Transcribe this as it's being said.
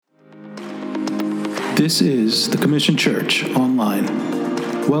This is the Commission Church Online.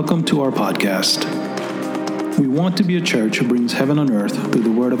 Welcome to our podcast. We want to be a church who brings heaven on earth through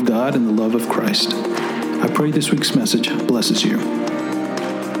the Word of God and the love of Christ. I pray this week's message blesses you.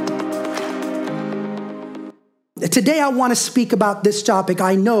 Today I want to speak about this topic,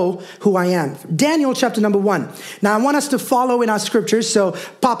 I know who I am. Daniel chapter number 1. Now I want us to follow in our scriptures, so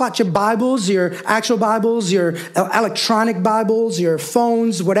pop out your Bibles, your actual Bibles, your electronic Bibles, your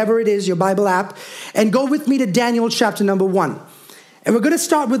phones, whatever it is, your Bible app, and go with me to Daniel chapter number 1. And we're going to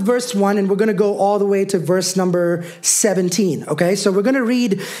start with verse 1, and we're going to go all the way to verse number 17, okay? So we're going to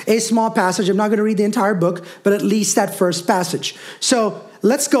read a small passage. I'm not going to read the entire book, but at least that first passage. So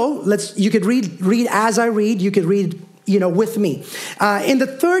let's go. You could read as I read. You could read, with me. In the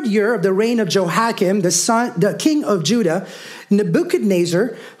third year of the reign of Jehoiakim, the king of Judah,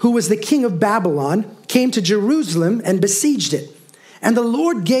 Nebuchadnezzar, who was the king of Babylon, came to Jerusalem and besieged it. And the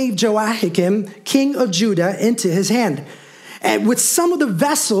Lord gave Jehoiakim, king of Judah, into his hand, and with some of the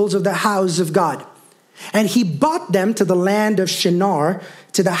vessels of the house of God. And he brought them to the land of Shinar,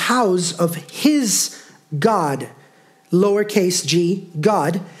 to the house of his God, lowercase g,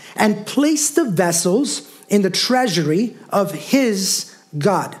 God, and placed the vessels in the treasury of his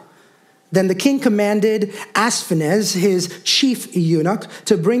God. Then the king commanded Ashpenaz, his chief eunuch,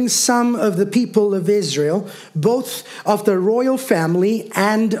 to bring some of the people of Israel, both of the royal family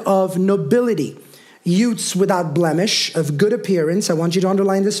and of nobility, youths without blemish, of good appearance. I want you to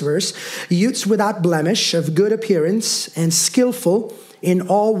underline this verse. Youths without blemish, of good appearance, and skillful in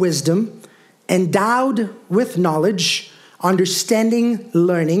all wisdom, endowed with knowledge, understanding,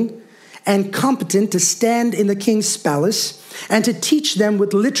 learning, and competent to stand in the king's palace and to teach them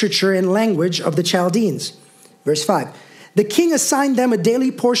with literature and language of the Chaldeans. Verse 5, the king assigned them a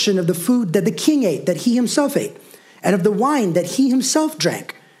daily portion of the food that the king ate, that he himself ate, and of the wine that he himself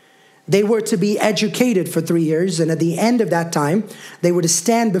drank. They were to be educated for 3 years, and at the end of that time, they were to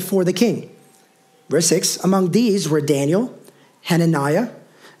stand before the king. Verse 6, among these were Daniel, Hananiah,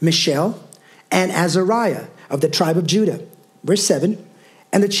 Mishael, and Azariah of the tribe of Judah. Verse 7,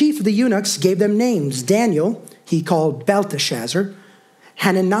 and the chief of the eunuchs gave them names. Daniel he called Belteshazzar,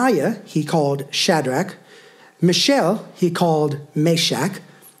 Hananiah he called Shadrach, Mishael he called Meshach,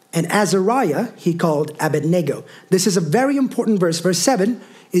 and Azariah he called Abednego. This is a very important verse. Verse 7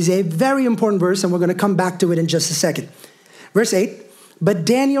 is a very important verse, and we're going to come back to it in just a second. Verse 8, but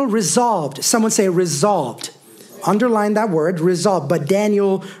Daniel resolved. Someone say resolved. Underline that word, resolved. But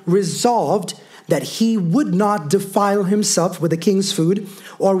Daniel resolved that he would not defile himself with the king's food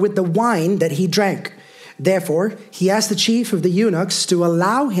or with the wine that he drank. Therefore, he asked the chief of the eunuchs to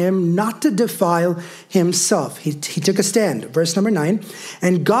allow him not to defile himself. He took a stand. Verse number 9,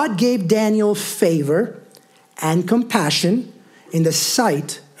 and God gave Daniel favor and compassion in the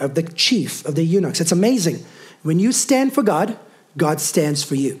sight of the chief of the eunuchs. It's amazing. When you stand for God, God stands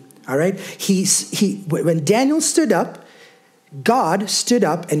for you. All right? When Daniel stood up, God stood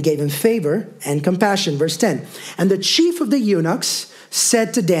up and gave him favor and compassion. Verse 10, and the chief of the eunuchs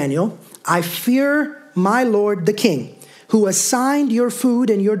said to Daniel, I fear my lord the king, who assigned your food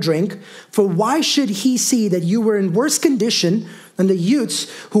and your drink, for why should he see that you were in worse condition than the youths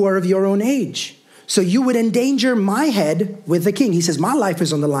who are of your own age? So you would endanger my head with the king. He says, my life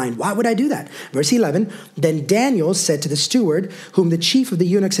is on the line. Why would I do that? Verse 11, then Daniel said to the steward, whom the chief of the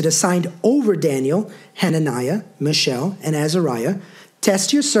eunuchs had assigned over Daniel, Hananiah, Mishael, and Azariah,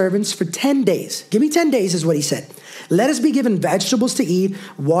 test your servants for 10 days. Give me 10 days is what he said. Let us be given vegetables to eat,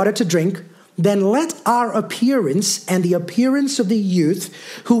 water to drink. Then let our appearance and the appearance of the youth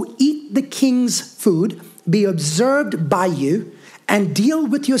who eat the king's food be observed by you, and deal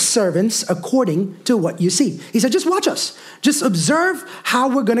with your servants according to what you see. He said, just watch us. Just observe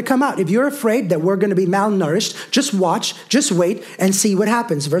how we're going to come out. If you're afraid that we're going to be malnourished, just watch, just wait, and see what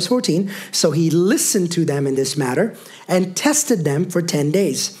happens. Verse 14, so he listened to them in this matter and tested them for 10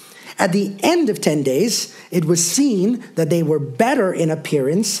 days. At the end of 10 days, it was seen that they were better in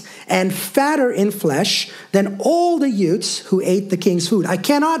appearance and fatter in flesh than all the youths who ate the king's food. I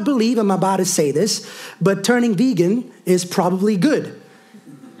cannot believe I'm about to say this, but turning vegan is probably good.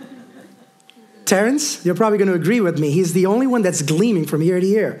 Terrence, you're probably going to agree with me. He's the only one that's gleaming from ear to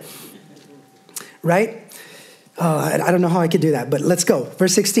ear. Right? I don't know how I could do that, but let's go.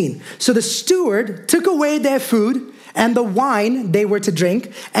 Verse 16. So the steward took away their food and the wine they were to drink,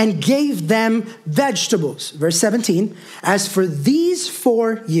 and gave them vegetables. Verse 17, as for these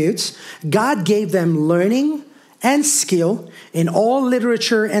 4 youths, God gave them learning and skill in all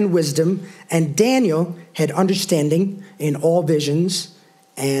literature and wisdom, and Daniel had understanding in all visions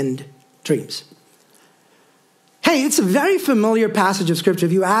and dreams. Hey, it's a very familiar passage of Scripture.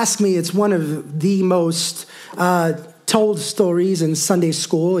 If you ask me, it's one of the most told stories in Sunday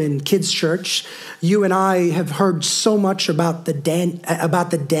school, in kids' church. You and I have heard so much about the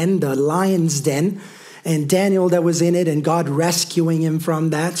lion's den, and Daniel that was in it, and God rescuing him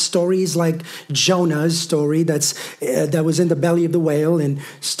from that. Stories like Jonah's story that was in the belly of the whale, and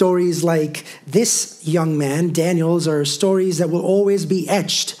stories like this young man, Daniel's, are stories that will always be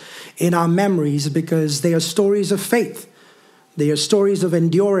etched in our memories because they are stories of faith. They are stories of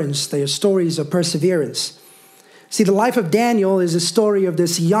endurance. They are stories of perseverance. See, the life of Daniel is a story of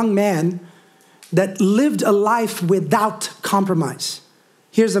this young man that lived a life without compromise.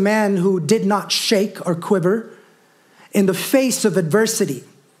 Here's a man who did not shake or quiver in the face of adversity.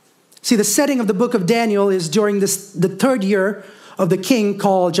 See, the setting of the book of Daniel is during the third year of the king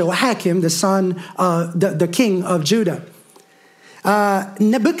called Jehoiakim, the king of Judah.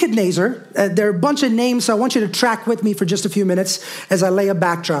 Nebuchadnezzar, there are a bunch of names, so I want you to track with me for just a few minutes as I lay a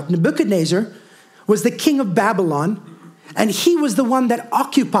backdrop. Nebuchadnezzar was the king of Babylon, and he was the one that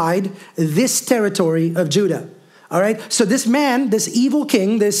occupied this territory of Judah. All right, so this man, this evil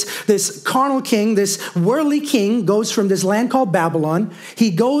king, this carnal king, this worldly king goes from this land called Babylon.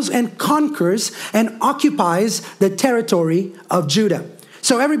 He goes and conquers and occupies the territory of Judah.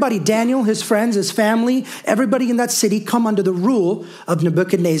 So everybody, Daniel, his friends, his family, everybody in that city come under the rule of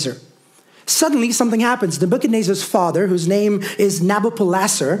Nebuchadnezzar. Suddenly something happens. Nebuchadnezzar's father, whose name is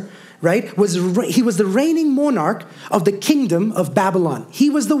Nabopolassar, right, he was the reigning monarch of the kingdom of Babylon.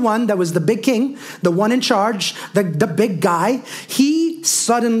 He was the one that was the big king, the one in charge, the big guy. He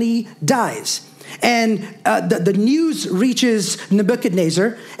suddenly dies. And the news reaches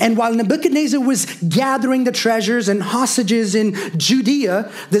Nebuchadnezzar. And while Nebuchadnezzar was gathering the treasures and hostages in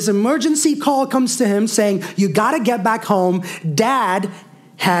Judea, this emergency call comes to him saying, you got to get back home. Dad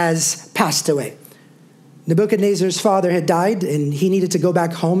has passed away. Nebuchadnezzar's father had died and he needed to go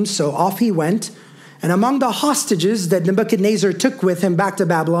back home. So off he went. And among the hostages that Nebuchadnezzar took with him back to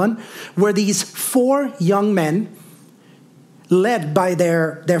Babylon were these 4 young men led by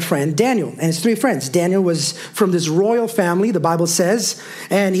their friend Daniel and his 3 friends. Daniel was from this royal family, the Bible says,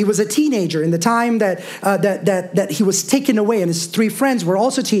 and he was a teenager in the time that he was taken away, and his 3 friends were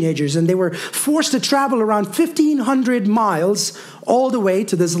also teenagers, and they were forced to travel around 1,500 miles all the way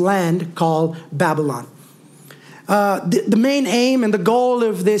to this land called Babylon. The main aim and the goal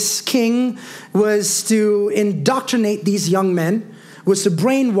of this king was to indoctrinate these young men, was to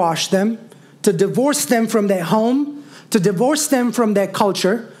brainwash them, to divorce them from their home, to divorce them from their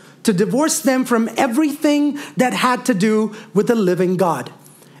culture, to divorce them from everything that had to do with the living God.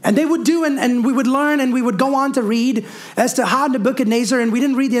 And they would do, and we would learn, and we would go on to read as to how Nebuchadnezzar, and we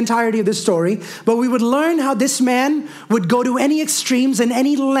didn't read the entirety of this story, but we would learn how this man would go to any extremes and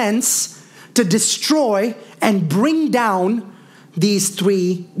any lengths to destroy and bring down these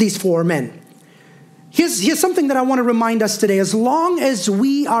 4 men. Here's something that I want to remind us today. As long as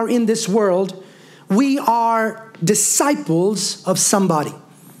we are in this world, we are disciples of somebody.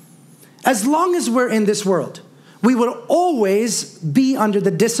 As long as we're in this world, we will always be under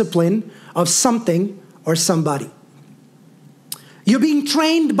the discipline of something or somebody. You're being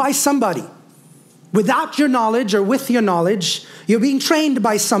trained by somebody. Without your knowledge or with your knowledge, you're being trained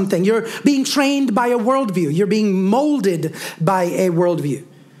by something. You're being trained by a worldview. You're being molded by a worldview.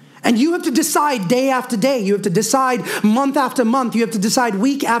 And you have to decide day after day. You have to decide month after month. You have to decide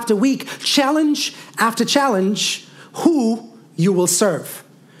week after week, challenge after challenge, who you will serve,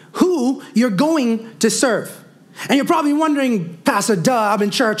 who you're going to serve. And you're probably wondering, Pastor, I'm in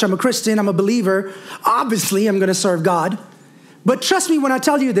church, I'm a Christian, I'm a believer. Obviously, I'm going to serve God. But trust me when I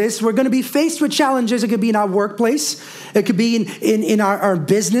tell you this, we're going to be faced with challenges. It could be in our workplace. It could be in our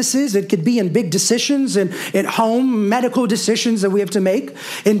businesses. It could be in big decisions and at home, medical decisions that we have to make.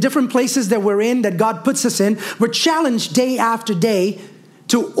 In different places that we're in, that God puts us in. We're challenged day after day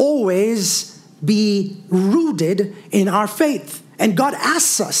to always be rooted in our faith. And God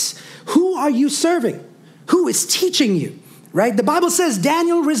asks us, who are you serving? Who is teaching you? Right? The Bible says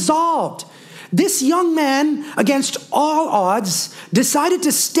Daniel resolved. This young man, against all odds, decided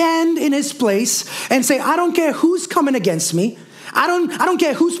to stand in his place and say, I don't care who's coming against me. I don't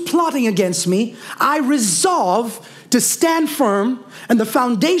care who's plotting against me. I resolve to stand firm in the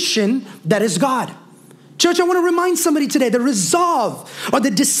foundation that is God. Church, I want to remind somebody today, the resolve or the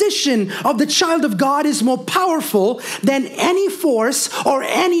decision of the child of God is more powerful than any force or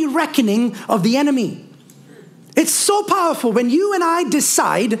any reckoning of the enemy. It's so powerful when you and I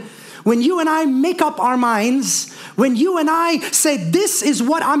decide, when you and I make up our minds, when you and I say, this is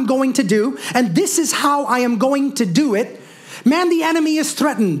what I'm going to do, and this is how I am going to do it, Man, the enemy is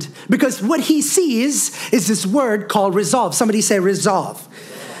threatened because what he sees is this word called resolve. Somebody say resolve.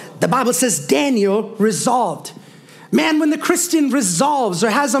 The Bible says Daniel resolved. Man, when the Christian resolves or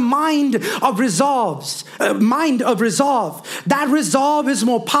has a mind of resolve, that resolve is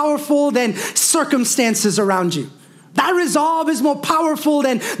more powerful than circumstances around you. That resolve is more powerful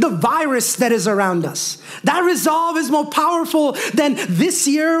than the virus that is around us. That resolve is more powerful than this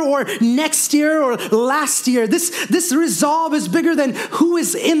year or next year or last year. This resolve is bigger than who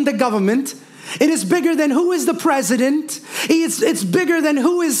is in the government. It is bigger than who is the president. It's bigger than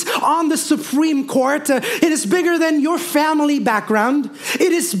who is on the Supreme Court. It is bigger than your family background.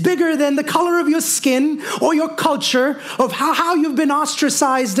 It is bigger than the color of your skin or your culture, of how you've been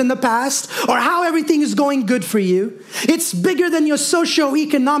ostracized in the past or how everything is going good for you. It's bigger than your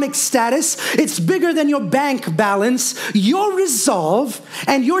socioeconomic status. It's bigger than your bank balance. Your resolve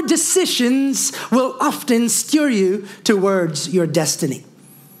and your decisions will often steer you towards your destiny.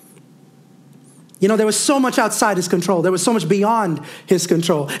 You know, there was so much outside his control. There was so much beyond his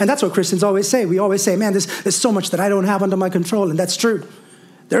control. And that's what Christians always say. We always say, man, there's so much that I don't have under my control. And that's true.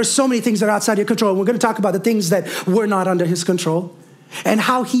 There are so many things that are outside your control. And we're going to talk about the things that were not under his control and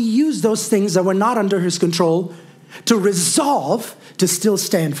how he used those things that were not under his control to resolve to still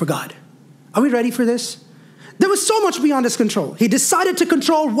stand for God. Are we ready for this? There was so much beyond his control. He decided to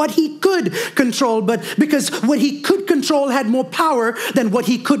control what he could control, but because what he could control had more power than what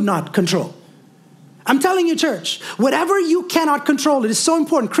he could not control. I'm telling you, church, whatever you cannot control, it is so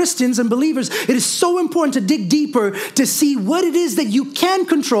important. Christians and believers, it is so important to dig deeper to see what it is that you can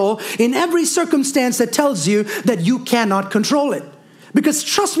control in every circumstance that tells you that you cannot control it. Because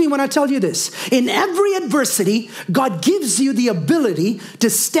trust me when I tell you this, in every adversity, God gives you the ability to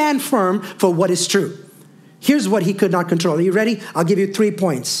stand firm for what is true. Here's what he could not control. Are you ready? I'll give you 3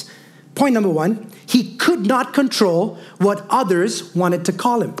 points. Point number 1, he could not control what others wanted to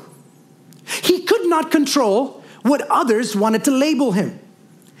call him. He could not control what others wanted to label him.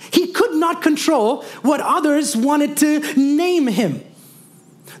 He could not control what others wanted to name him.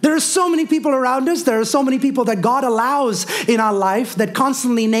 There are so many people around us. There are so many people that God allows in our life that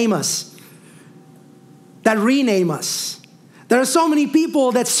constantly name us, that rename us. There are so many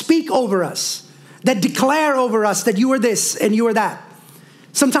people that speak over us, that declare over us that you are this and you are that.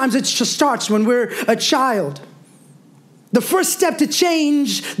 Sometimes it just starts when we're a child. The first step to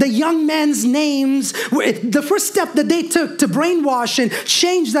change the young men's names, the first step that they took to brainwash and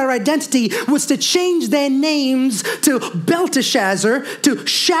change their identity was to change their names to Belteshazzar, to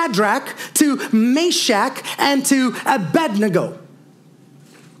Shadrach, to Meshach, and to Abednego.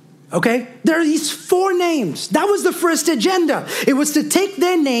 Okay? There are these 4 names. That was the first agenda. It was to take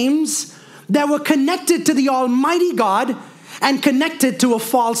their names that were connected to the Almighty God and connected to a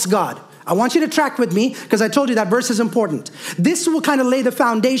false god. I want you to track with me because I told you that verse is important. This will kind of lay the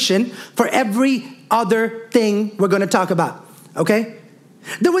foundation for every other thing we're going to talk about, okay?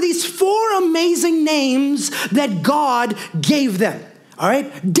 There were these 4 amazing names that God gave them, all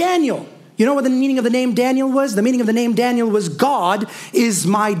right? Daniel. You know what the meaning of the name Daniel was? The meaning of the name Daniel was God is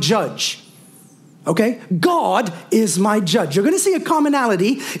my judge, okay? God is my judge. You're going to see a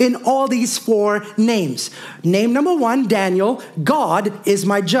commonality in all these 4 names. Name number 1, Daniel, God is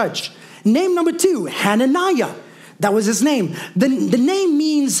my judge. Name number 2, Hananiah. That was his name. The name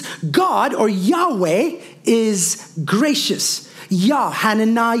means God or Yahweh is gracious. Yah,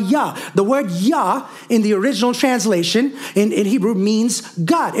 Hananiah. The word Yah in the original translation in Hebrew means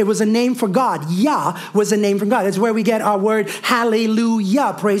God. It was a name for God. Yah was a name for God. It's where we get our word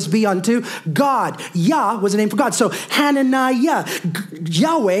hallelujah. Praise be unto God. Yah was a name for God. So Hananiah,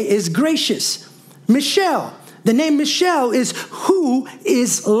 Yahweh is gracious. Michelle. The name Michelle is who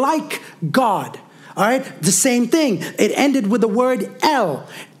is like God. All right, the same thing. It ended with the word El.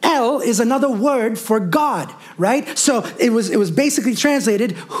 El is another word for God, right? So it was basically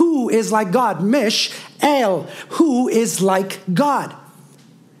translated who is like God. Mish, El, who is like God.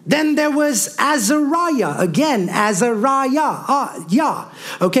 Then there was Azariah. Again, Azariah, Yah.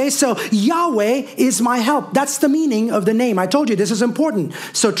 Okay, so Yahweh is my help. That's the meaning of the name. I told you this is important.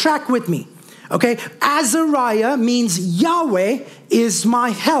 So track with me. Okay, Azariah means Yahweh is my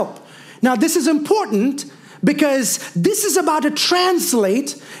help. Now, this is important because this is about to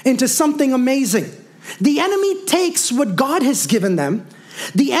translate into something amazing. The enemy takes what God has given them.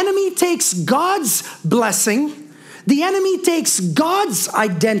 The enemy takes God's blessing. The enemy takes God's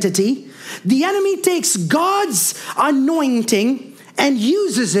identity. The enemy takes God's anointing and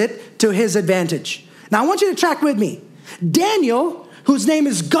uses it to his advantage. Now, I want you to track with me. Daniel, whose name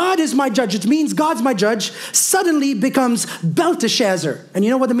is God is my judge, it means God's my judge, suddenly becomes Belteshazzar. And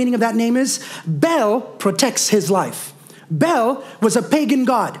you know what the meaning of that name is? Bel protects his life. Bel was a pagan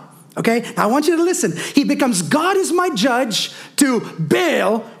god. Okay, now I want you to listen. He becomes God is my judge to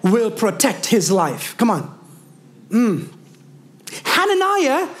Baal will protect his life. Come on.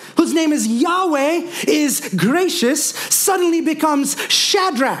 Hananiah, whose name is Yahweh, is gracious, suddenly becomes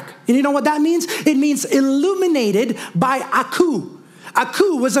Shadrach. And you know what that means? It means illuminated by Aku.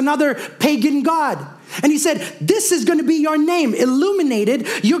 Aku was another pagan god. And he said, this is going to be your name, illuminated.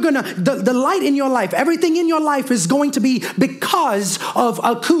 You're going to, the light in your life, everything in your life is going to be because of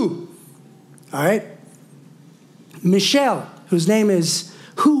Aku. All right. Mishael, whose name is,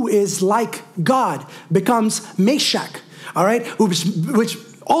 who is like God, becomes Meshach. All right. Which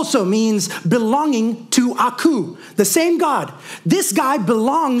also means belonging to Aku, the same God. This guy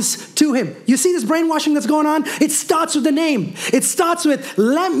belongs to him. You see this brainwashing that's going on? It starts with the name. It starts with,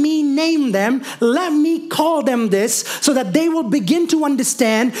 let me name them. Let me call them this so that they will begin to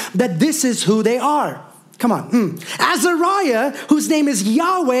understand that this is who they are. Come on. Azariah, whose name is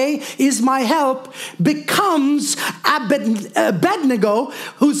Yahweh is my help, becomes Abednego,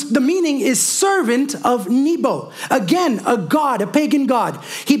 whose the meaning is servant of Nebo. Again, a god, a pagan god.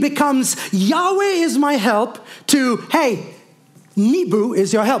 He becomes Yahweh is my help to, hey, Nebu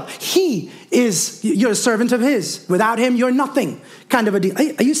is your help. He is, you're a servant of his. Without him, you're nothing. Kind of a deal.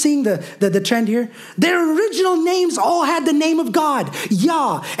 Are you seeing the trend here? Their original names all had the name of God.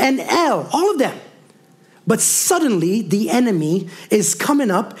 Yah and El, all of them. But suddenly the enemy is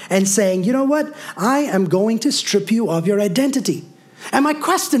coming up and saying, you know what? I am going to strip you of your identity. And my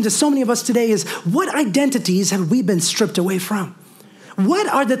question to so many of us today is, what identities have we been stripped away from? What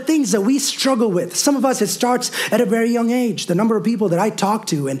are the things that we struggle with? Some of us, it starts at a very young age. The number of people that I talk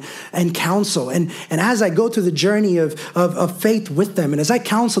to and counsel. And as I go through the journey of faith with them, and as I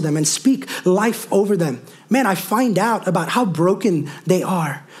counsel them and speak life over them, man, I find out about how broken they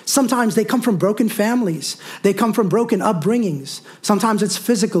are. Sometimes they come from broken families. They come from broken upbringings. Sometimes it's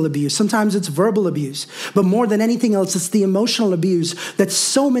physical abuse. Sometimes it's verbal abuse. But more than anything else, it's the emotional abuse that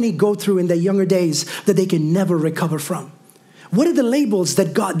so many go through in their younger days that they can never recover from. What are the labels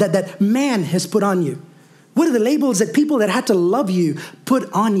that God, that man has put on you? What are the labels that people that had to love you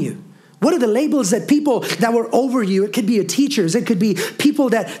put on you? What are the labels that people that were over you? It could be your teachers. It could be people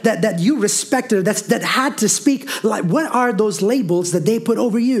that you respected, that had to speak. Like, what are those labels that they put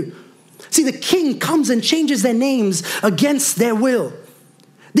over you? See, the king comes and changes their names against their will.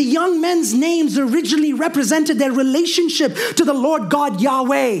 The young men's names originally represented their relationship to the Lord God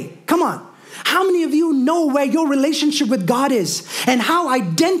Yahweh. Come on. How many of you know where your relationship with God is and how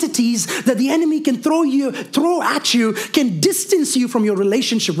identities that the enemy can throw at you can distance you from your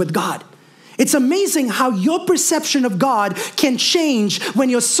relationship with God? It's amazing how your perception of God can change when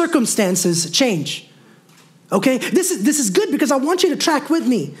your circumstances change. Okay, this is good because I want you to track with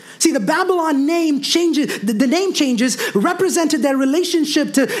me. See, the Babylon name changes, the name changes represented their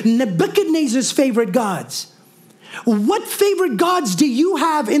relationship to Nebuchadnezzar's favorite gods. What favorite gods do you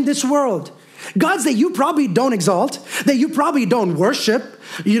have in this world? Gods that you probably don't exalt, that you probably don't worship,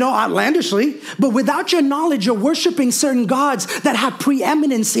 outlandishly. But without your knowledge, you're worshiping certain gods that have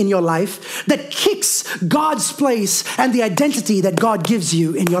preeminence in your life, that kicks God's place and the identity that God gives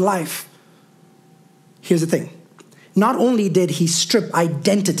you in your life. Here's the thing. Not only did he strip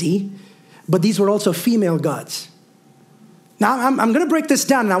identity, but these were also female gods. Now, I'm going to break this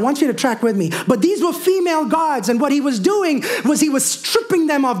down, and I want you to track with me. But these were female gods, and what he was doing was he was stripping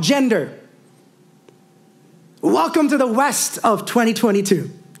them of gender. Welcome to the West of 2022,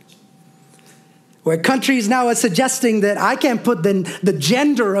 where countries now are suggesting that I can't put the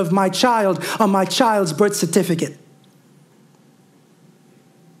gender of my child on my child's birth certificate.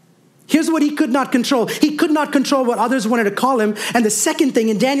 Here's what he could not control. He could not control what others wanted to call him. And the second thing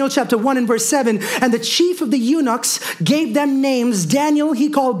in Daniel chapter 1 and verse 7, and the chief of the eunuchs gave them names. Daniel he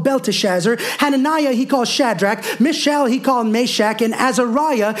called Belteshazzar. Hananiah he called Shadrach. Mishael he called Meshach. And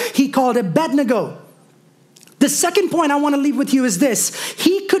Azariah he called Abednego. The second point I want to leave with you is this.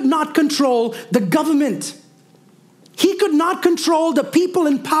 He could not control the government. He could not control the people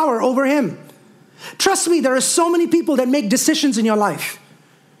in power over him. Trust me, there are so many people that make decisions in your life.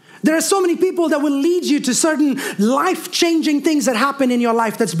 There are so many people that will lead you to certain life-changing things that happen in your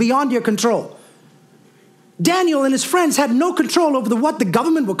life that's beyond your control. Daniel and his friends had no control over what the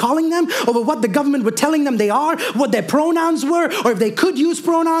government were calling them, over what the government were telling them they are, what their pronouns were, or if they could use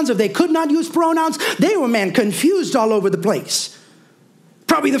pronouns, or if they could not use pronouns. They were, confused all over the place.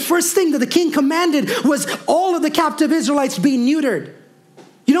 Probably the first thing that the king commanded was all of the captive Israelites be neutered.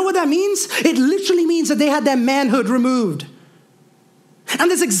 You know what that means? It literally means that they had their manhood removed. And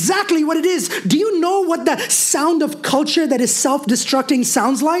that's exactly what it is. Do you know what the sound of culture that is self-destructing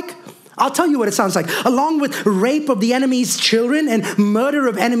sounds like? I'll tell you what it sounds like. Along with rape of the enemy's children and murder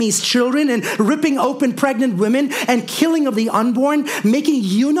of enemy's children and ripping open pregnant women and killing of the unborn, making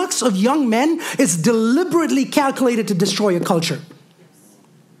eunuchs of young men is deliberately calculated to destroy a culture.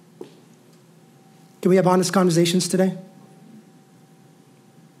 Can we have honest conversations today?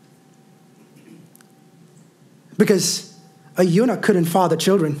 Because a eunuch couldn't father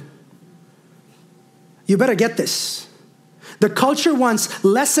children. You better get this. The culture wants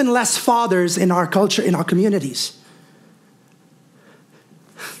less and less fathers in our culture, in our communities.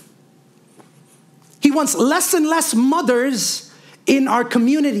 He wants less and less mothers in our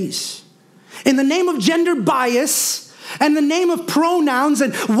communities. In the name of gender bias and the name of pronouns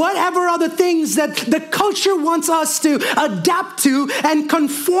and whatever other things that the culture wants us to adapt to and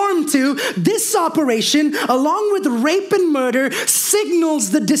conform to, this operation, along with rape and murder, signals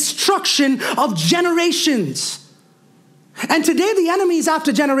the destruction of generations. And today the enemy is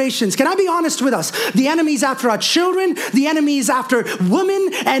after generations. Can I be honest with us? The enemy is after our children. The enemy is after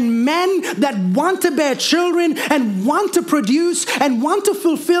women and men that want to bear children and want to produce and want to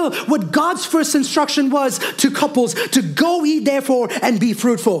fulfill what God's first instruction was to couples, to go ye therefore and be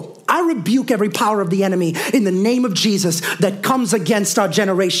fruitful. I rebuke every power of the enemy in the name of Jesus that comes against our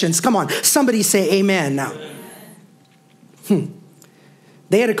generations. Come on, somebody say amen now.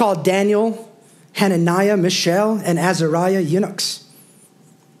 They had to call Daniel, Hananiah, Mishael, and Azariah eunuchs.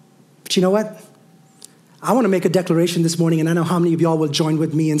 But you know what? I want to make a declaration this morning, and I know how many of y'all will join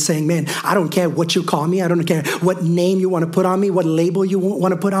with me in saying, man, I don't care what you call me. I don't care what name you want to put on me, what label you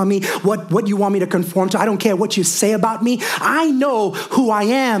want to put on me, what you want me to conform to. I don't care what you say about me. I know who I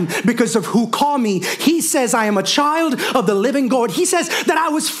am because of who called me. He says I am a child of the living God. He says that I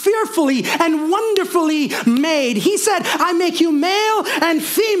was fearfully and wonderfully made. He said, I make you male and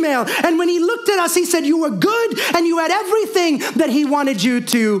female. And when he looked at us, he said, you were good and you had everything that he wanted you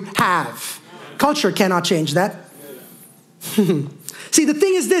to have. Culture cannot change that. See, the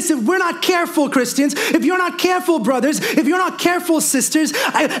thing is this, if we're not careful, Christians, if you're not careful, brothers, if you're not careful, sisters,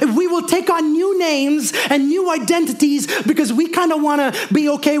 we will take on new names and new identities because we kind of want to be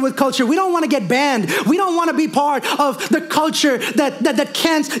okay with culture. We don't want to get banned. We don't want to be part of the culture that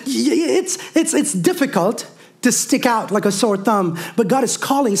can't. It's difficult to stick out like a sore thumb. But God is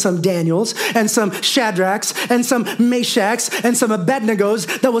calling some Daniels and some Shadrachs and some Meshachs and some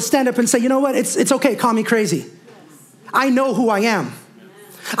Abednegos that will stand up and say, you know what, it's okay, call me crazy. I know who I am.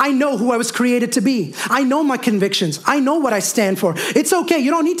 I know who I was created to be. I know my convictions. I know what I stand for. It's okay. You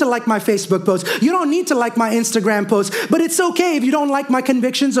don't need to like my Facebook post. You don't need to like my Instagram post. But it's okay if you don't like my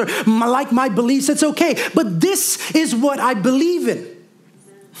convictions or like my beliefs. It's okay. But this is what I believe in.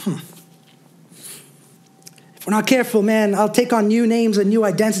 If we're not careful, man, I'll take on new names and new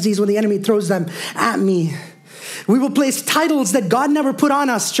identities when the enemy throws them at me. We will place titles that God never put on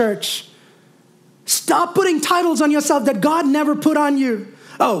us, church. Stop putting titles on yourself that God never put on you.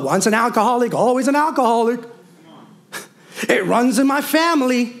 Oh, once an alcoholic, always an alcoholic. It runs in my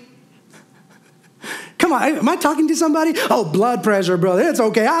family. Come on, am I talking to somebody? Oh, blood pressure, brother. It's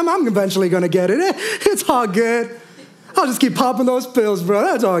okay. I'm eventually going to get it. It's all good. I'll just keep popping those pills, bro.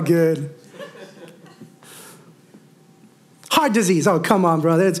 That's all good. Heart disease. Oh, come on,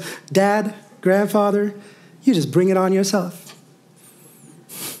 brother. It's dad, grandfather. You just bring it on yourself.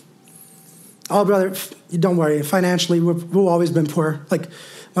 Oh, brother, don't worry. Financially, we've always been poor. Like,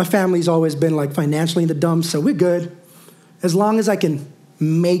 my family's always been, like, financially in the dumps, so we're good. As long as I can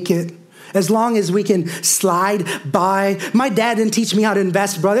make it. As long as we can slide by. My dad didn't teach me how to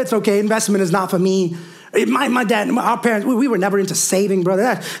invest, brother. It's okay. Investment is not for me. My dad, our parents, we were never into saving,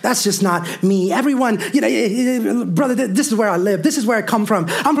 brother. That's just not me. Everyone, brother, this is where I live. This is where I come from.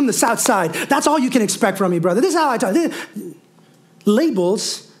 I'm from the South Side. That's all you can expect from me, brother. This is how I talk.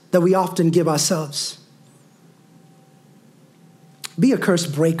 Labels that we often give ourselves. Be a curse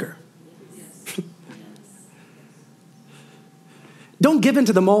breaker. Don't give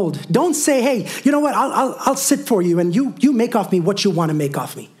into the mold. Don't say, hey, you know what? I'll sit for you and you make off me what you want to make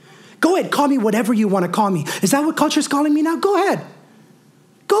off me. Go ahead, call me whatever you want to call me. Is that what culture's calling me now? Go ahead.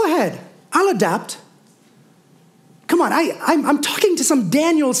 Go ahead. I'll adapt. Come on, I'm talking to some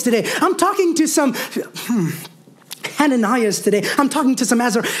Daniels today. I'm talking to some Hananiahs today. I'm talking to some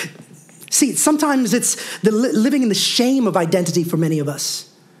Azar. See, sometimes it's the living in the shame of identity for many of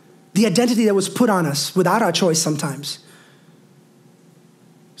us. The identity that was put on us without our choice sometimes.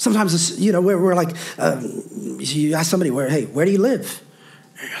 Sometimes, we're like, you ask somebody, where do you live?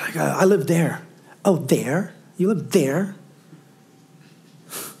 And you're like, I live there. Oh, there? You live there?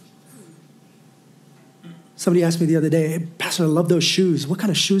 Somebody asked me the other day, hey, Pastor, I love those shoes. What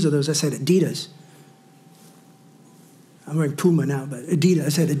kind of shoes are those? I said, Adidas. I'm wearing Puma now, but Adidas. I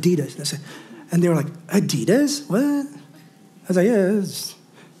said Adidas. And they were like, Adidas? What? I was like, yeah, it's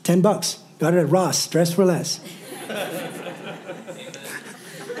 $10. Got it at Ross, dress for less.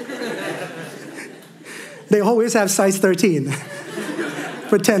 They always have size 13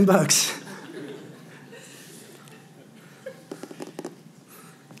 for $10.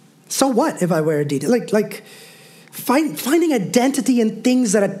 So what if I wear Adidas? Like finding identity in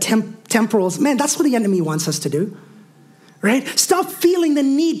things that are temporals. Man, that's what the enemy wants us to do. Right? Stop feeling the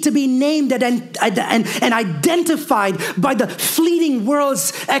need to be named and identified by the fleeting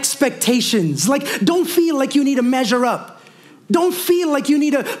world's expectations. Like, don't feel like you need to measure up. Don't feel like you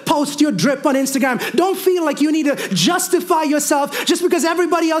need to post your drip on Instagram. Don't feel like you need to justify yourself just because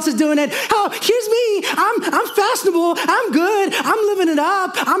everybody else is doing it. Oh, here's me. I'm fashionable. I'm good. I'm living it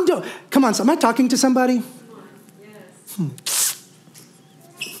up. Come on, am I talking to somebody? Yes.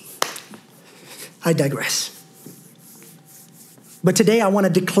 I digress. But today I want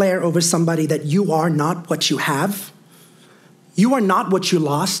to declare over somebody that you are not what you have. You are not what you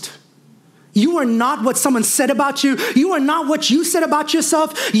lost. You are not what someone said about you. You are not what you said about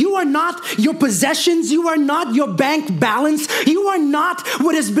yourself. You are not your possessions. You are not your bank balance. You are not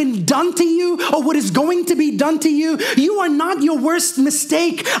what has been done to you or what is going to be done to you. You are not your worst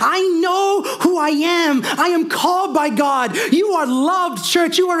mistake. I know who I am. I am called by God. You are loved,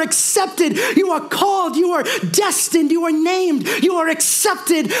 church. You are accepted. You are called. You are destined. You are named. You are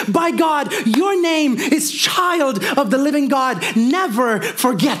accepted by God. Your name is child of the living God. Never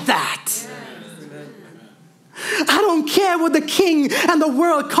forget that. I don't care what the king and the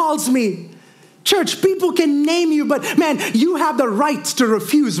world calls me. Church, people can name you, but man, you have the right to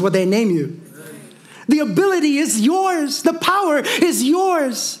refuse what they name you. The ability is yours. The power is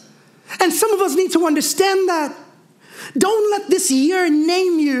yours. And some of us need to understand that. Don't let this year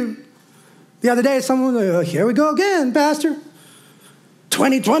name you. The other day, someone was like, oh, here we go again, Pastor.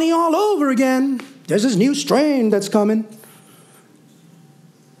 2020 all over again. There's this new strain that's coming.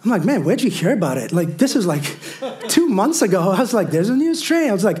 I'm like, man, where'd you hear about it? Like, this is like 2 months ago. I was like, there's a new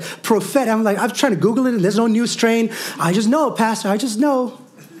strain. I was like, prophet. I'm like, I'm trying to Google it, and there's no new strain. I just know, Pastor. I just know.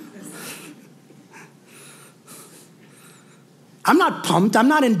 I'm not pumped. I'm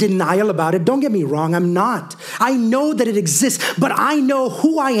not in denial about it. Don't get me wrong. I'm not. I know that it exists, but I know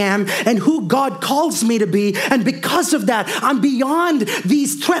who I am and who God calls me to be. And because of that, I'm beyond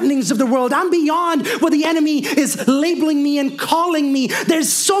these threatenings of the world. I'm beyond what the enemy is labeling me and calling me.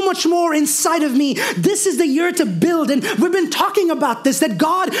 There's so much more inside of me. This is the year to build. And we've been talking about this, that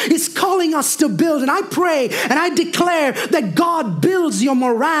God is calling us to build. And I pray and I declare that God builds your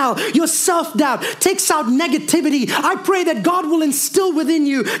morale, your self-doubt, takes out negativity. I pray that God will instill within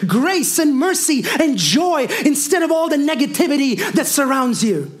you grace and mercy and joy instead of all the negativity that surrounds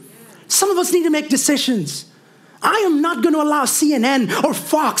you. Some of us need to make decisions. I am not going to allow CNN or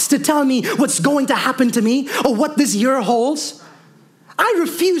Fox to tell me what's going to happen to me or what this year holds. I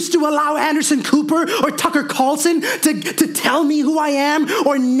refuse to allow Anderson Cooper or Tucker Carlson to tell me who I am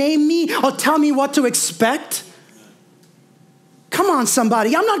or name me or tell me what to expect. Come on,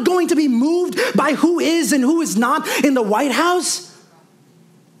 somebody. I'm not going to be moved by who is and who is not in the White House.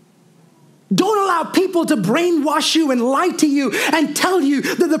 Don't allow people to brainwash you and lie to you and tell you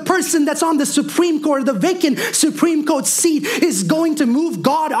that the person that's on the Supreme Court, the vacant Supreme Court seat, is going to move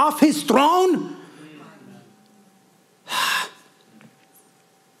God off his throne.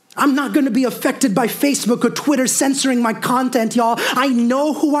 I'm not going to be affected by Facebook or Twitter censoring my content, y'all. I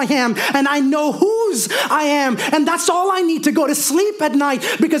know who I am and I know whose I am. And that's all I need to go to sleep at night,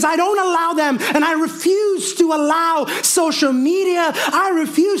 because I don't allow them, and I refuse to allow social media. I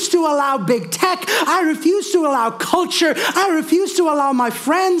refuse to allow big tech. I refuse to allow culture. I refuse to allow my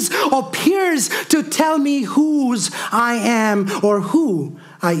friends or peers to tell me whose I am or who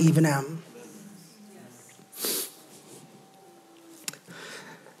I even am.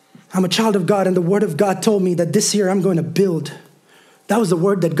 I'm a child of God, and the word of God told me that this year I'm going to build. That was the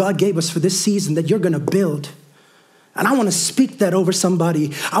word that God gave us for this season, that you're going to build. And I want to speak that over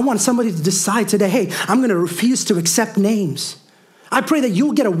somebody. I want somebody to decide today, hey, I'm going to refuse to accept names. I pray that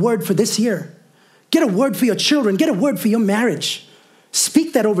you'll get a word for this year. Get a word for your children. Get a word for your marriage.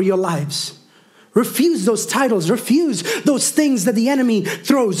 Speak that over your lives. Refuse those titles. Refuse those things that the enemy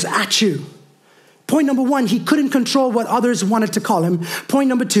throws at you. Point number one, he couldn't control what others wanted to call him. Point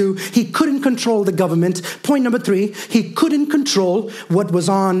number two, he couldn't control the government. Point number three, he couldn't control what was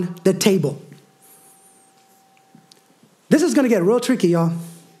on the table. This is going to get real tricky, y'all.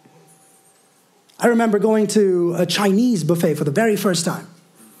 I remember going to a Chinese buffet for the very first time.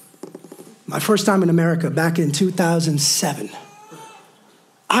 My first time in America back in 2007.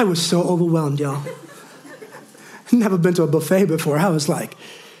 I was so overwhelmed, y'all. never been to a buffet before. I was like,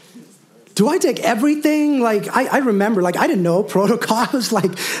 do I take everything? Like, I remember, like, I didn't know protocol. I was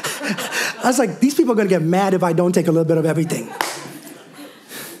like, these people are going to get mad if I don't take a little bit of everything.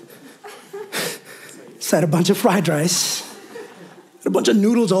 Set a bunch of fried rice, a bunch of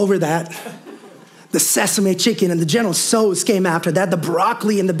noodles over that. The sesame chicken and the General Tso's came after that. The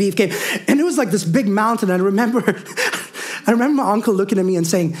broccoli and the beef came. And it was like this big mountain. I remember my uncle looking at me and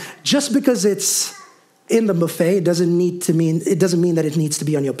saying, just because it's in the buffet, it doesn't mean that it needs to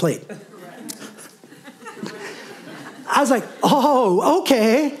be on your plate. I was like, oh,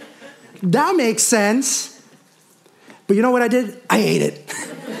 okay. That makes sense. But you know what I did? I ate it.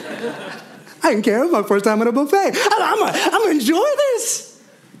 I didn't care. It was my first time at a buffet. I'm going to enjoy this.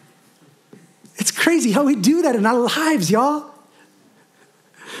 It's crazy how we do that in our lives, y'all. All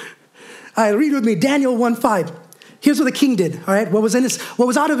right, read with me, Daniel 1:5. Here's what the king did, all right? What was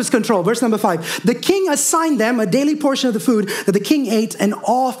out of his control? Verse number 5. The king assigned them a daily portion of the food that the king ate and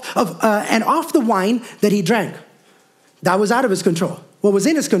off the wine that he drank. That was out of his control. What was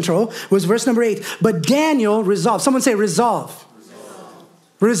in his control was verse number 8. But Daniel resolved. Someone say resolve.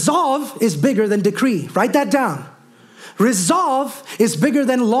 Resolve is bigger than decree. Write that down. Resolve is bigger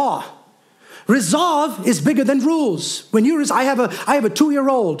than law. Resolve is bigger than rules. When I have a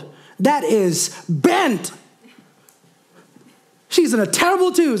 2-year-old that is bent. She's in a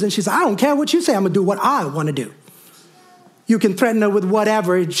terrible twos, and she's like, I don't care what you say. I'm going to do what I want to do. You can threaten her with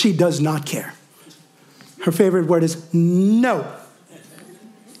whatever. She does not care. Her favorite word is no.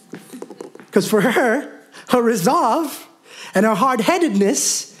 Because for her resolve and her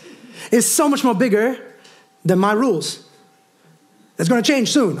hard-headedness is so much more bigger than my rules. It's going to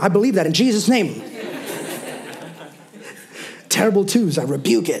change soon. I believe that in Jesus' name. Terrible twos, I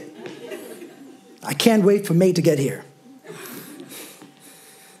rebuke it. I can't wait for May to get here.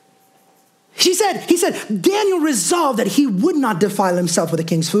 He said, Daniel resolved that he would not defile himself with the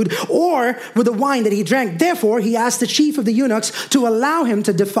king's food or with the wine that he drank. Therefore, he asked the chief of the eunuchs to allow him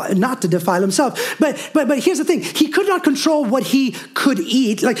not to defile himself. But here's the thing. He could not control what he could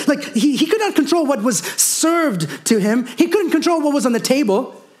eat. He could not control what was served to him. He couldn't control what was on the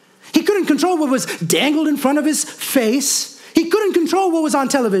table. He couldn't control what was dangled in front of his face. He couldn't control what was on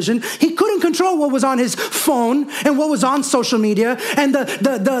television. He couldn't control what was on his phone and what was on social media and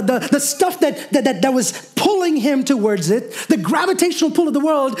the stuff that was pulling him towards it. The gravitational pull of the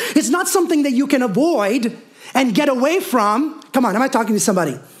world is not something that you can avoid and get away from. Come on, am I talking to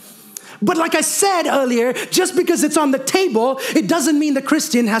somebody? But like I said earlier, just because it's on the table, it doesn't mean the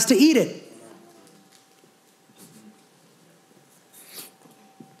Christian has to eat it.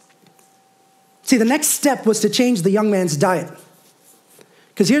 See, the next step was to change the young man's diet.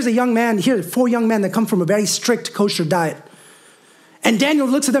 Because here are 4 young men that come from a very strict kosher diet. And Daniel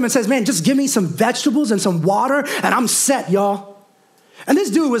looks at them and says, man, just give me some vegetables and some water and I'm set, y'all. And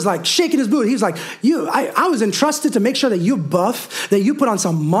this dude was like shaking his boot. He was like, I was entrusted to make sure that you buff, that you put on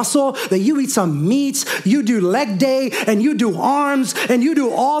some muscle, that you eat some meats, you do leg day, and you do arms, and you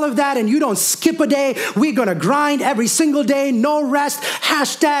do all of that, and you don't skip a day. We're going to grind every single day, no rest,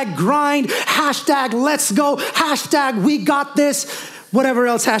 hashtag grind, hashtag let's go, hashtag we got this, whatever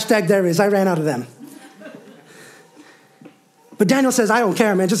else hashtag there is. I ran out of them. But Daniel says, I don't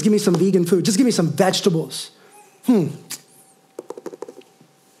care, man. Just give me some vegan food. Just give me some vegetables.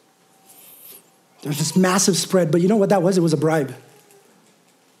 There's this massive spread, but you know what that was? It was a bribe.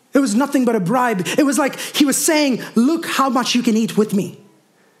 It was nothing but a bribe. It was like he was saying, look how much you can eat with me.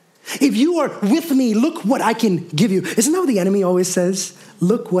 If you are with me, look what I can give you. Isn't that what the enemy always says?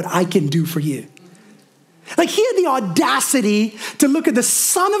 Look what I can do for you. Like he had the audacity to look at the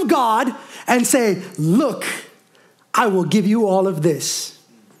Son of God and say, look, I will give you all of this.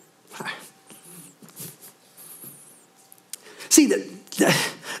 See,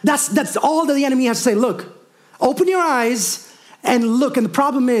 that's all that the enemy has to say. Look, open your eyes and look. And the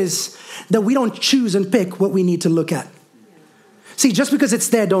problem is that we don't choose and pick what we need to look at. See, just because it's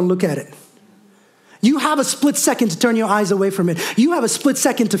there, don't look at it. You have a split second to turn your eyes away from it. You have a split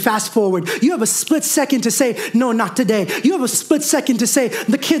second to fast forward. You have a split second to say, no, not today. You have a split second to say,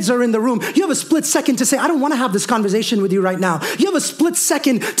 the kids are in the room. You have a split second to say, I don't want to have this conversation with you right now. You have a split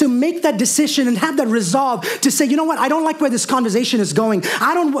second to make that decision and have that resolve to say, you know what? I don't like where this conversation is going.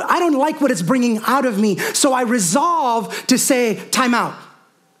 I don't like what it's bringing out of me. So I resolve to say, time out.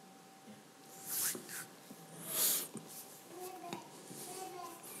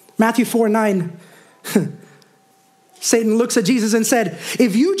 Matthew 4:9. Satan looks at Jesus and said,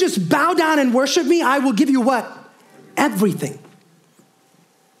 if you just bow down and worship me, I will give you what? Everything.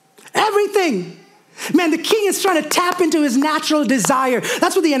 Everything. Man, the king is trying to tap into his natural desire.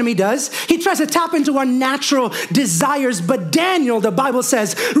 That's what the enemy does. He tries to tap into our natural desires. But Daniel, the Bible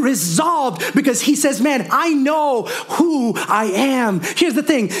says, resolved, because he says, man, I know who I am. Here's the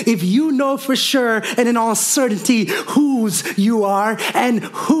thing. If you know for sure and in all certainty whose you are and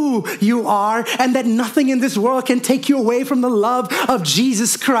who you are, and that nothing in this world can take you away from the love of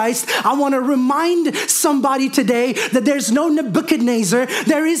Jesus Christ, I want to remind somebody today that there's no Nebuchadnezzar.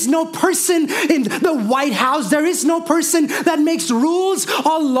 There is no person in the White House. There is no person that makes rules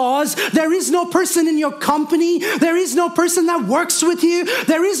or laws. There is no person in your company. There is no person that works with you.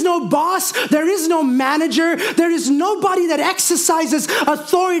 There is no boss. There is no manager. There is nobody that exercises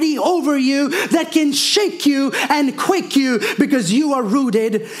authority over you that can shake you and quake you, because you are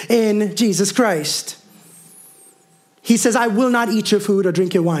rooted in Jesus Christ. He says, I will not eat your food or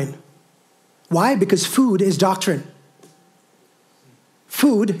drink your wine. Why? Because food is doctrine.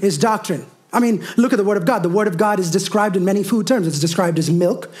 Food is doctrine. I mean, look at the Word of God. The Word of God is described in many food terms. It's described as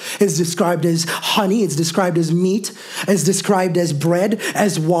milk. It's described as honey. It's described as meat. It's described as bread,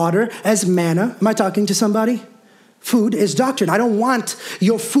 as water, as manna. Am I talking to somebody? Food is doctrine. I don't want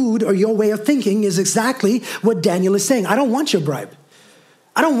your food or your way of thinking is exactly what Daniel is saying. I don't want your bribe.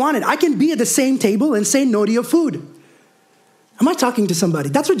 I don't want it. I can be at the same table and say no to your food. Am I talking to somebody?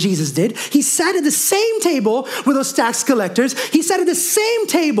 That's what Jesus did. He sat at the same table with those tax collectors. He sat at the same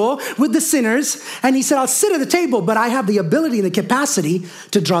table with the sinners. And he said, I'll sit at the table, but I have the ability and the capacity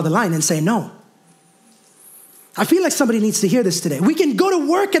to draw the line and say no. I feel like somebody needs to hear this today. We can go to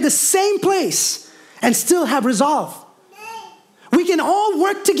work at the same place and still have resolve. We can all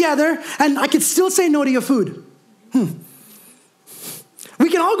work together and I can still say no to your food. We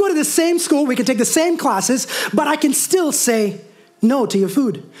can all go to the same school. We can take the same classes, but I can still say no to your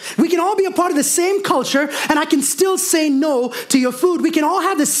food. We can all be a part of the same culture, and I can still say no to your food. We can all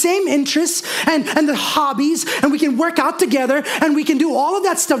have the same interests and the hobbies, and we can work out together, and we can do all of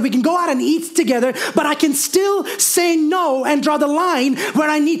that stuff. We can go out and eat together, but I can still say no and draw the line where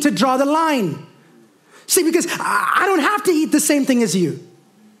I need to draw the line. See, because I don't have to eat the same thing as you.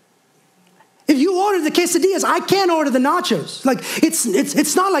 If you order the quesadillas, I can't order the nachos. Like,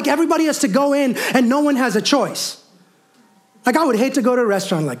 it's not like everybody has to go in and no one has a choice. Like, I would hate to go to a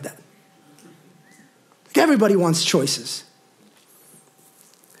restaurant like that. Everybody wants choices.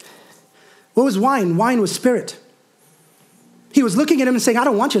 What was wine? Wine was spirit. He was looking at him and saying, I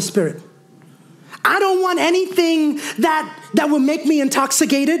don't want your spirit. I don't want anything that will make me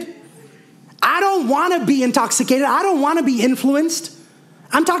intoxicated. I don't want to be intoxicated. I don't want to be influenced.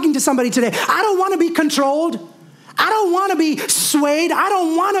 I'm talking to somebody today. I don't want to be controlled. I don't want to be swayed. I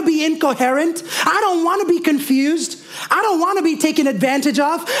don't want to be incoherent. I don't want to be confused. I don't want to be taken advantage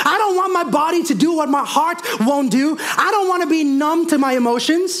of. I don't want my body to do what my heart won't do. I don't want to be numb to my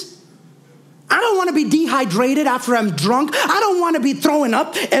emotions. I don't want to be dehydrated after I'm drunk. I don't want to be throwing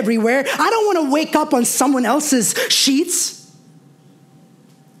up everywhere. I don't want to wake up on someone else's sheets.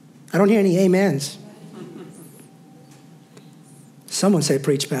 I don't hear any amens. Someone say,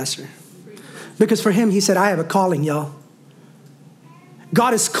 preach, Pastor. Because for him, he said, I have a calling, y'all.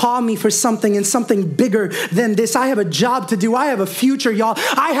 God has called me for something and something bigger than this. I have a job to do. I have a future, y'all.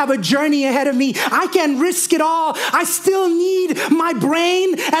 I have a journey ahead of me. I can't risk it all. I still need my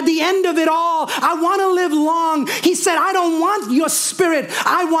brain at the end of it all. I want to live long. He said, I don't want your spirit.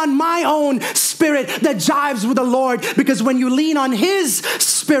 I want my own spirit that jives with the Lord. Because when you lean on his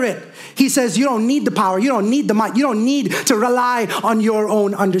spirit, he says, you don't need the power. You don't need the might. You don't need to rely on your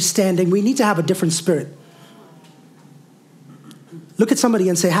own understanding. We need to have a different spirit. Look at somebody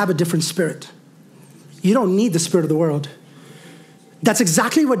and say, have a different spirit. You don't need the spirit of the world. That's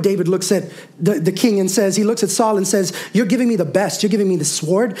exactly what David looks at the king and says. He looks at Saul and says, you're giving me the best. You're giving me the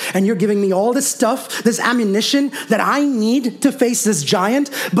sword, and you're giving me all this stuff, this ammunition that I need to face this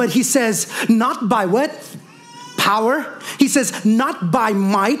giant. But he says, not by what? Power. He says, not by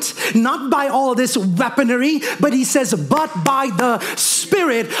might, not by all this weaponry, but he says, but by the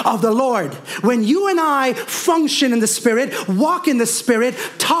Spirit of the Lord. When you and I function in the Spirit, walk in the Spirit,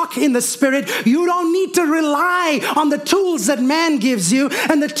 talk in the Spirit, you don't need to rely on the tools that man gives you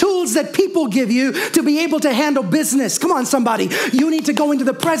and the tools that people give you to be able to handle business. Come on, somebody. You need to go into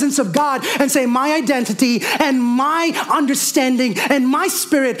the presence of God and say, my identity and my understanding and my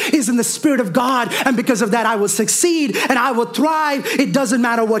spirit is in the Spirit of God. And because of that, I will succeed and I will thrive. It doesn't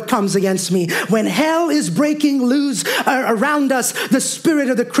matter what comes against me. When hell is breaking loose around us, the spirit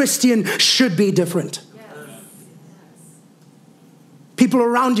of the Christian should be different. People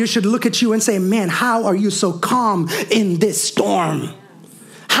around you should look at you and say, man, how are you so calm in this storm?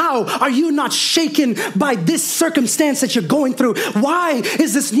 How How are you not shaken by this circumstance that you're going through? Why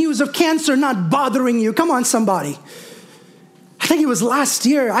is this news of cancer not bothering you? Come on, somebody. I think it was last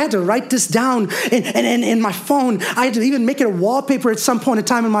year, I had to write this down in my phone. I had to even make it a wallpaper at some point in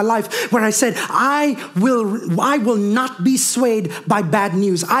time in my life where I said, I will not be swayed by bad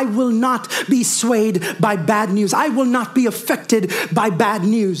news. I will not be swayed by bad news. I will not be affected by bad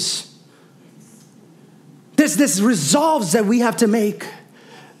news. There's this resolves that we have to make.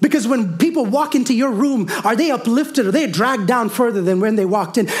 Because when people walk into your room, are they uplifted or are they dragged down further than when they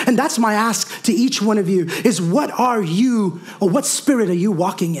walked in? And that's my ask to each one of you is what are you, or what spirit are you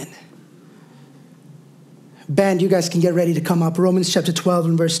walking in? Band, you guys can get ready to come up. Romans chapter 12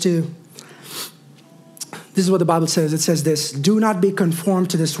 and verse 2. This is what the Bible says. It says this, do not be conformed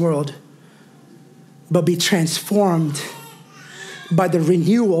to this world, but be transformed by the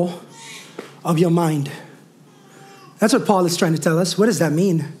renewal of your mind. That's what Paul is trying to tell us. What does that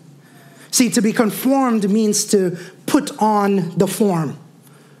mean? See, to be conformed means to put on the form.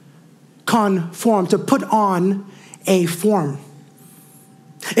 Conform, to put on a form.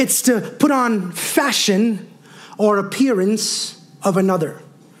 It's to put on fashion or appearance of another.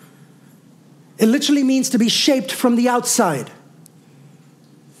 It literally means to be shaped from the outside.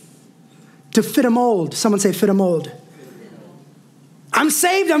 To fit a mold. Someone say fit a mold. I'm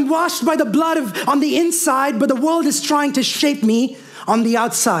saved, I'm washed by the blood on the inside, but the world is trying to shape me on the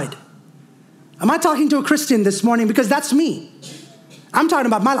outside. Am I talking to a Christian this morning? Because that's me. I'm talking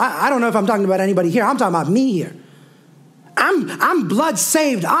about I don't know if I'm talking about anybody here. I'm talking about me here. I'm blood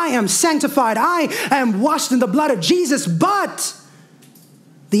saved. I am sanctified. I am washed in the blood of Jesus, but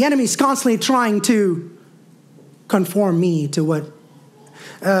the enemy's constantly trying to conform me to what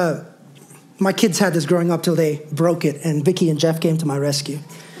my kids had this growing up till they broke it, and Vicky and Jeff came to my rescue.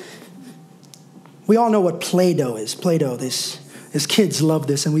 We all know what Play-Doh is. Play-Doh, this kids love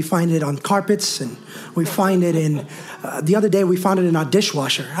this, and we find it on carpets, and we find it in, the other day we found it in our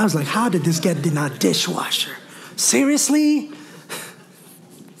dishwasher. I was like, how did this get in our dishwasher? Seriously?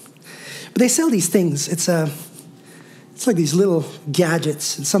 But they sell these things. It's like these little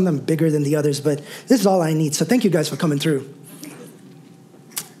gadgets, and some of them bigger than the others, but this is all I need. So thank you guys for coming through.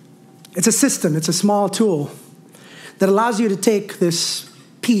 It's a system, it's a small tool that allows you to take this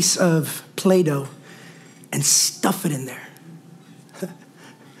piece of Play-Doh and stuff it in there.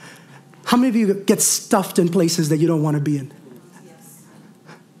 How many of you get stuffed in places that you don't want to be in? Yes.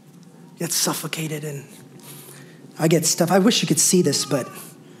 Get suffocated, and I get stuffed. I wish you could see this, but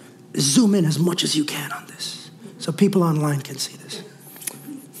zoom in as much as you can on this so people online can see this.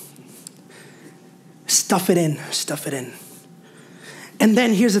 Stuff it in, stuff it in. And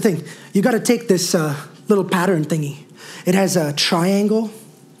then here's the thing. You got to take this little pattern thingy. It has a triangle.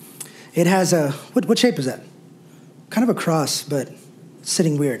 It has a, what shape is that? Kind of a cross, but it's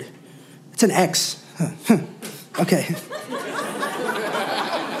sitting weird. It's an X. Okay.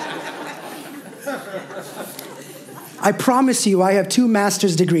 I promise you I have 2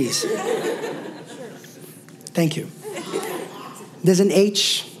 master's degrees. Thank you. There's an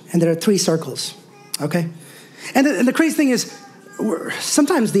H, and there are 3 circles. Okay? And the crazy thing is,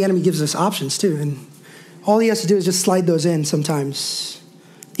 sometimes the enemy gives us options too, and all he has to do is just slide those in sometimes.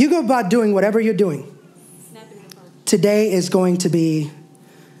 You go about doing whatever you're doing. Today is going to be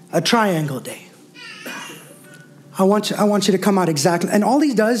a triangle day. I want you to come out exactly, and all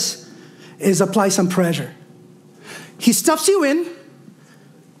he does is apply some pressure. He stuffs you in,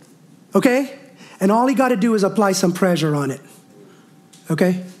 okay? And all he got to do is apply some pressure on it,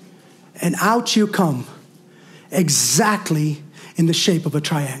 okay? And out you come, exactly in the shape of a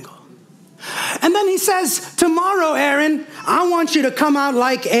triangle. And then he says, tomorrow, Aaron, I want you to come out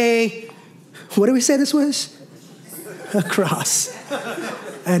like a, what do we say this was? A cross.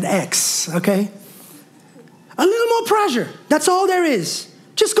 An X, okay? A little more pressure. That's all there is.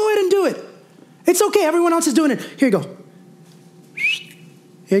 Just go ahead and do it. It's okay. Everyone else is doing it. Here you go.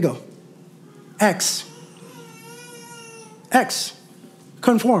 Here you go. X. X.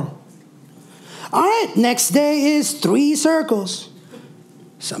 Conform. All right, next day is 3 circles.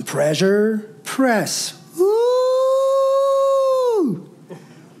 Some pressure, press. Ooh!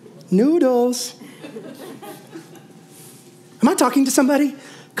 Noodles. Am I talking to somebody?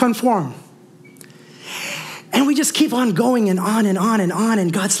 Conform. And we just keep on going and on and on and on.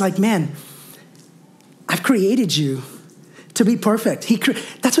 And God's like, man, I've created you to be perfect.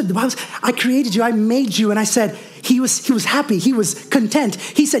 That's what the Bible says. I created you. I made you. And I said, he was happy. He was content.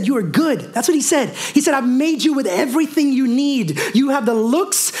 He said, you are good. That's what he said. He said, I've made you with everything you need. You have the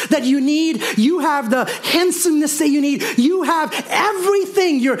looks that you need. You have the handsomeness that you need. You have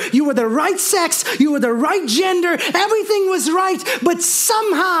everything. You were the right sex. You were the right gender. Everything was right. But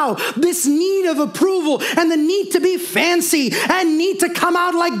somehow this need of approval and the need to be fancy and need to come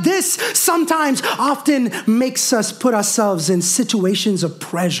out like this sometimes often makes us put ourselves in situations of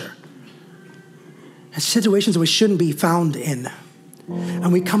pressure. And situations we shouldn't be found in.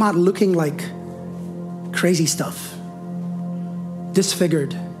 And we come out looking like crazy stuff.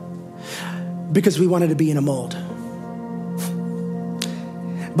 Disfigured. Because we wanted to be in a mold.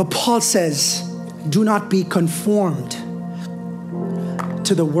 But Paul says, do not be conformed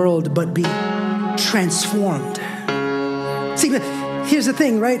to the world, but be transformed. See, here's the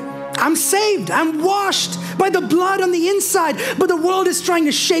thing, right? I'm saved. I'm washed by the blood on the inside, but the world is trying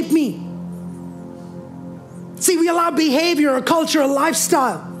to shape me. See, we allow behavior, a culture, a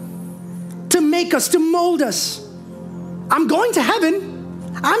lifestyle to make us, to mold us. I'm going to heaven.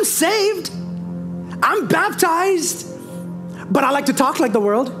 I'm saved. I'm baptized. But I like to talk like the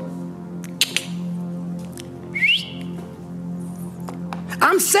world.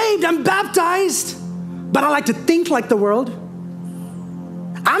 I'm saved. I'm baptized. But I like to think like the world.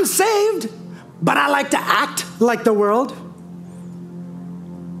 I'm saved. But I like to act like the world.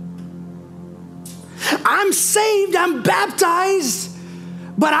 I'm saved, I'm baptized,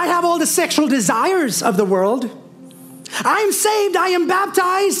 but I have all the sexual desires of the world. I'm saved, I am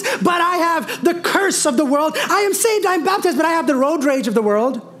baptized, but I have the curse of the world. I am saved, I am baptized, but I have the road rage of the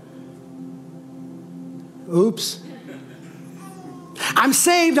world. Oops. I'm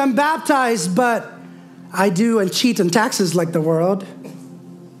saved, I'm baptized, but I do and cheat on taxes like the world.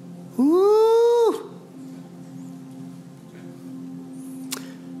 Ooh.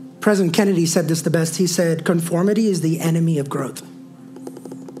 President Kennedy said this the best. He said, conformity is the enemy of growth.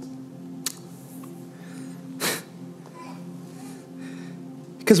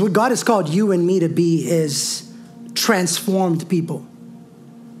 Because what God has called you and me to be is transformed people.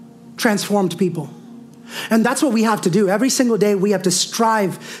 Transformed people. And that's what we have to do. Every single day we have to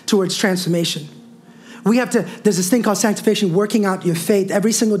strive towards transformation. There's this thing called sanctification, working out your faith.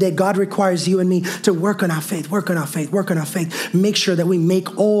 Every single day, God requires you and me to work on our faith, work on our faith, work on our faith. Make sure that we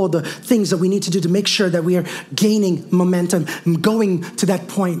make all the things that we need to do to make sure that we are gaining momentum, going to that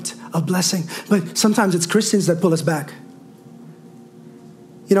point of blessing. But sometimes it's Christians that pull us back.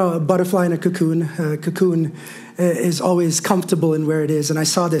 You know, a butterfly in a cocoon is always comfortable in where it is. And I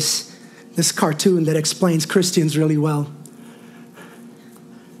saw this cartoon that explains Christians really well.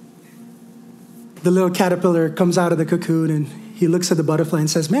 The little caterpillar comes out of the cocoon and he looks at the butterfly and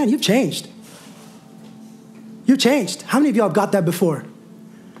says, man, you've changed. You changed. How many of y'all have got that before?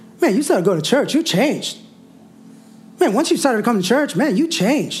 Man, you started going to church. You changed. Man, once you started coming to church, man, you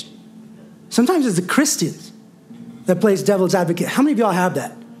changed. Sometimes it's the Christians that plays devil's advocate. How many of y'all have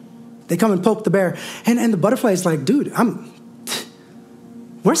that? They come and poke the bear. And the butterfly is like, dude,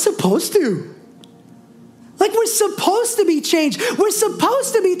 we're supposed to. Like, we're supposed to be changed. We're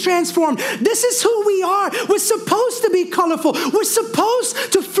supposed to be transformed. This is who we are. We're supposed to be colorful. We're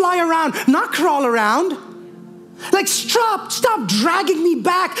supposed to fly around, not crawl around. Like, stop dragging me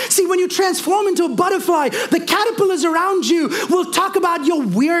back. See, when you transform into a butterfly, the caterpillars around you will talk about your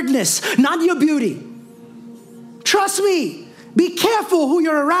weirdness, not your beauty. Trust me. Be careful who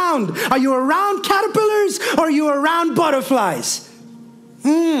you're around. Are you around caterpillars or are you around butterflies?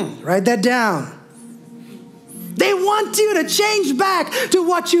 Write that down. They want you to change back to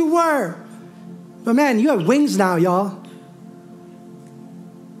what you were. But man, you have wings now, y'all.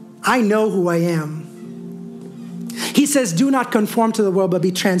 I know who I am. He says, do not conform to the world, but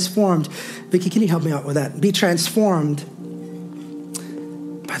be transformed. Vicky, can you help me out with that? Be transformed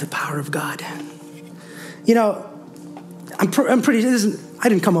by the power of God. You know, I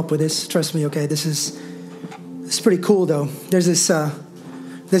didn't come up with this. Trust me, okay? This is pretty cool, though. There's this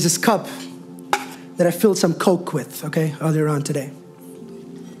cup that I filled some Coke with, okay, earlier on today.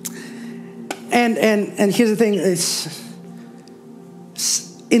 And here's the thing, is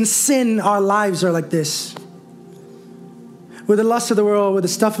in sin, our lives are like this. With the lust of the world, with the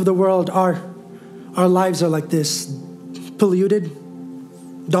stuff of the world, our lives are like this. Polluted,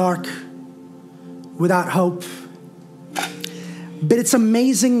 dark, without hope. But it's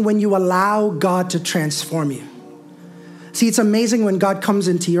amazing when you allow God to transform you. See, it's amazing when God comes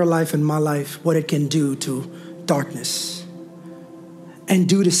into your life and my life, what it can do to darkness and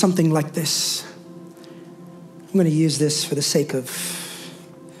do to something like this. I'm going to use this for the sake of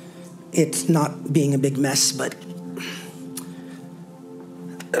it not being a big mess, but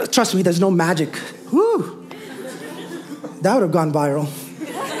trust me, there's no magic. Woo! That would have gone viral.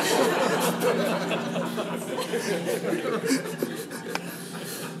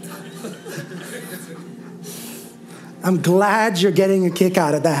 I'm glad you're getting a kick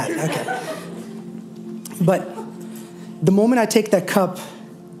out of that. Okay. But the moment I take that cup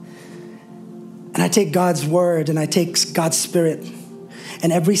and I take God's word and I take God's spirit,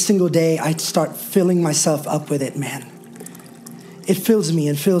 and every single day I start filling myself up with it, man. It fills me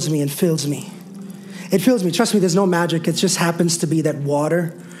and fills me and fills me. It fills me. Trust me, there's no magic. It just happens to be that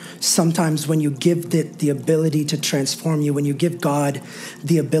water. Sometimes when you give it the ability to transform you, when you give God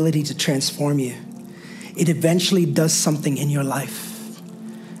the ability to transform you, it eventually does something in your life.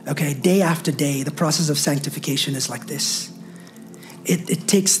 Okay, day after day, the process of sanctification is like this. It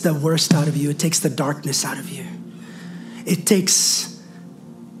takes the worst out of you. It takes the darkness out of you. It takes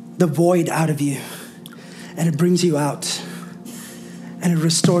the void out of you. And it brings you out. And it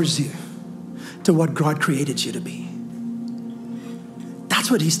restores you to what God created you to be.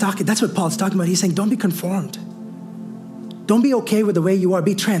 That's what Paul's talking about. He's saying, don't be conformed. Don't be okay with the way you are.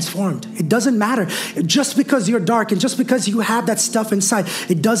 Be transformed. It doesn't matter. Just because you're dark and just because you have that stuff inside,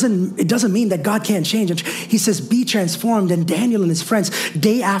 it doesn't mean that God can't change. And he says, be transformed. And Daniel and his friends,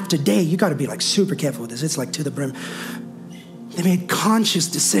 day after day, you got to be like super careful with this. It's like to the brim. They made conscious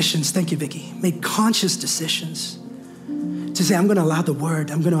decisions. Thank you, Vicky. Made conscious decisions to say, I'm going to allow the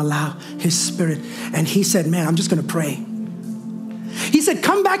word. I'm going to allow his spirit. And he said, man, I'm just going to pray. He said,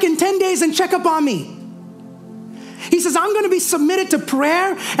 come back in 10 days and check up on me. He says, I'm going to be submitted to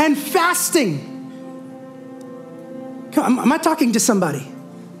prayer and fasting. Am I talking to somebody?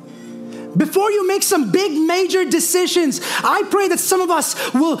 Before you make some big major decisions, I pray that some of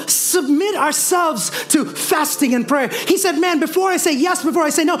us will submit ourselves to fasting and prayer. He said, man, before I say yes, before I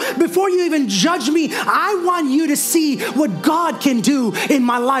say no, before you even judge me, I want you to see what God can do in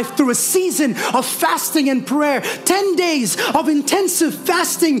my life through a season of fasting and prayer. 10 days of intensive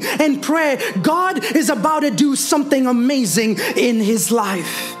fasting and prayer. God is about to do something amazing in his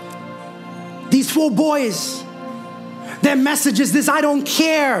life. These 4 boys, their message is this: I don't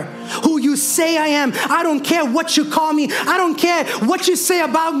care who you say I am. I don't care what you call me. I don't care what you say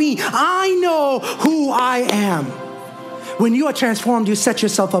about me. I know who I am. When you are transformed, you set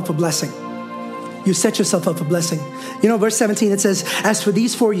yourself up for blessing. You set yourself up for blessing. You know, verse 17, it says, as for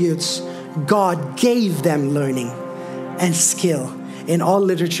these 4 youths, God gave them learning and skill in all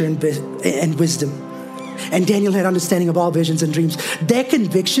literature and wisdom. And Daniel had understanding of all visions and dreams. Their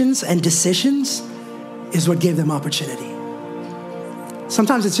convictions and decisions is what gave them opportunity.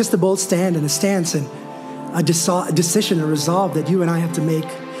 Sometimes it's just a bold stand and a stance and a decision, a resolve that you and I have to make,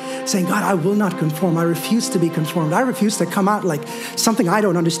 saying, God, I will not conform. I refuse to be conformed. I refuse to come out like something I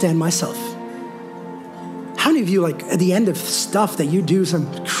don't understand myself. How many of you, like at the end of stuff that you do,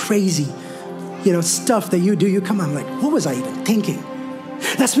 some crazy, stuff that you do, you come out like, what was I even thinking?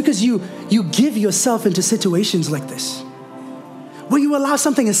 That's because you give yourself into situations like this, where you allow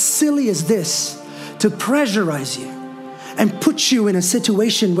something as silly as this to pressurize you and put you in a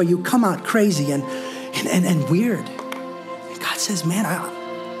situation where you come out crazy and weird. And God says, man,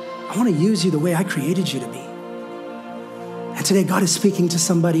 I want to use you the way I created you to be. And today God is speaking to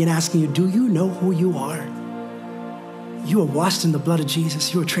somebody and asking you, do you know who you are? You are washed in the blood of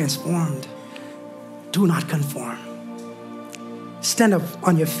Jesus. You are transformed. Do not conform. Stand up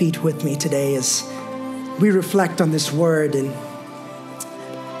on your feet with me today as we reflect on this word. And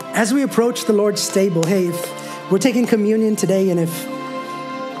as we approach the Lord's table, hey, if we're taking communion today, and if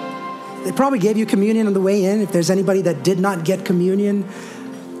they probably gave you communion on the way in, if there's anybody that did not get communion,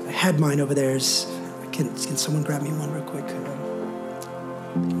 I had mine over there. Can someone grab me one real quick?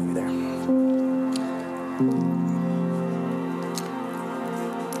 Over there.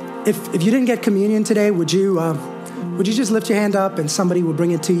 If you didn't get communion today, would you just lift your hand up and somebody will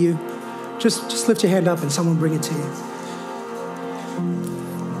bring it to you? Just lift your hand up and someone will bring it to you.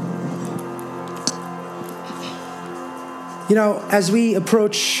 As we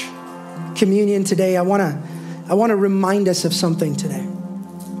approach communion today, I want to remind us of something today.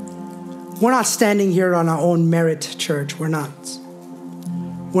 We're not standing here on our own merit, church. We're not.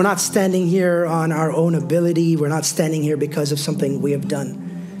 We're not standing here on our own ability. We're not standing here because of something we have done.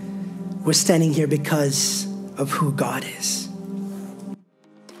 We're standing here because of who God is.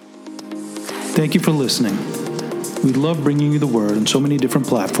 Thank you for listening. We love bringing you the word on so many different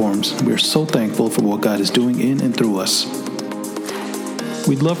platforms. We are so thankful for what God is doing in and through us.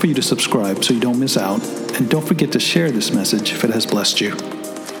 We'd love for you to subscribe so you don't miss out, and don't forget to share this message if it has blessed you.